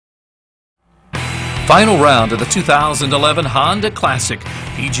Final round of the 2011 Honda Classic,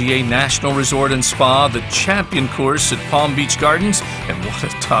 PGA National Resort and Spa, the champion course at Palm Beach Gardens. And what a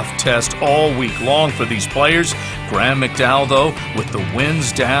tough test all week long for these players. Graham McDowell, though, with the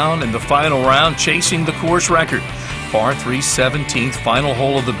winds down in the final round, chasing the course record. Par 3, 17th, final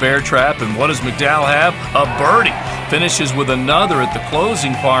hole of the bear trap, and what does McDowell have? A birdie. Finishes with another at the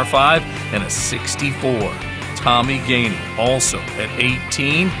closing par 5 and a 64. Tommy Gainey also at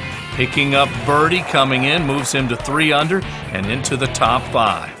 18, picking up birdie, coming in, moves him to 3 under and into the top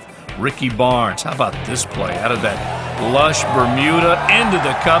 5. Ricky Barnes, how about this play out of that lush Bermuda into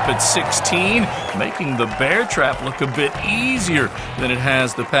the cup at 16, making the bear trap look a bit easier than it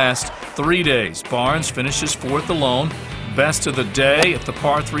has the past 3 days. Barnes finishes 4th alone. Best of the day at the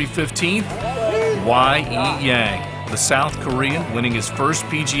par 3 15th, Y.E. Yang, the South Korean, winning his first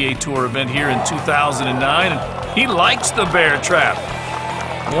PGA Tour event here in 2009, and he likes the bear trap.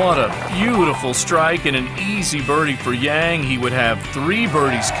 What a beautiful strike and an easy birdie for Yang. He would have 3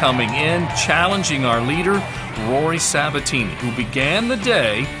 birdies coming in, challenging our leader, Rory Sabatini, who began the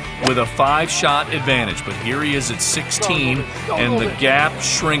day with a 5-shot advantage. But here he is at 16, and the gap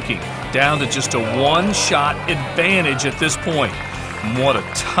shrinking down to just a 1-shot advantage at this point. What a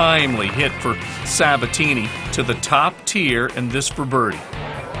timely hit for Sabatini to the top tier, and this for birdie.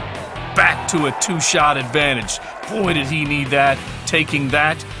 Back to a 2-shot advantage. Boy, did he need that, taking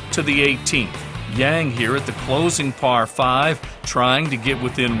that to the 18th. Yang here at the closing par 5, trying to get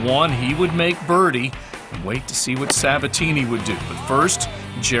within 1. He would make birdie and wait to see what Sabatini would do. But first,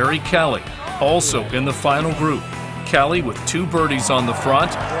 Jerry Kelly, also in the final group. Kelly, with 2 birdies on the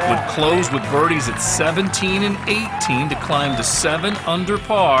front, would close with birdies at 17 and 18 to climb to 7 under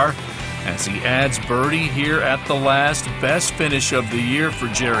par as he adds birdie here at the last. Best finish of the year for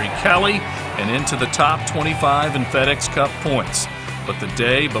Jerry Kelly and into the top 25 in FedEx Cup points. But the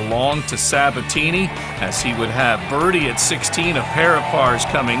day belonged to Sabatini as he would have birdie at 16, a pair of pars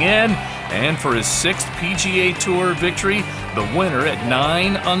coming in, and for his 6th PGA Tour victory, the winner at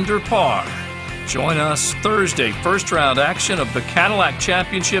 9 under par. Join us Thursday, first round action of the Cadillac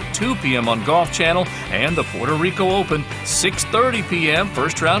Championship, 2 p.m. on Golf Channel, and the Puerto Rico Open, 6:30 p.m.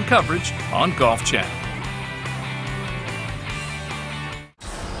 first round coverage on Golf Channel.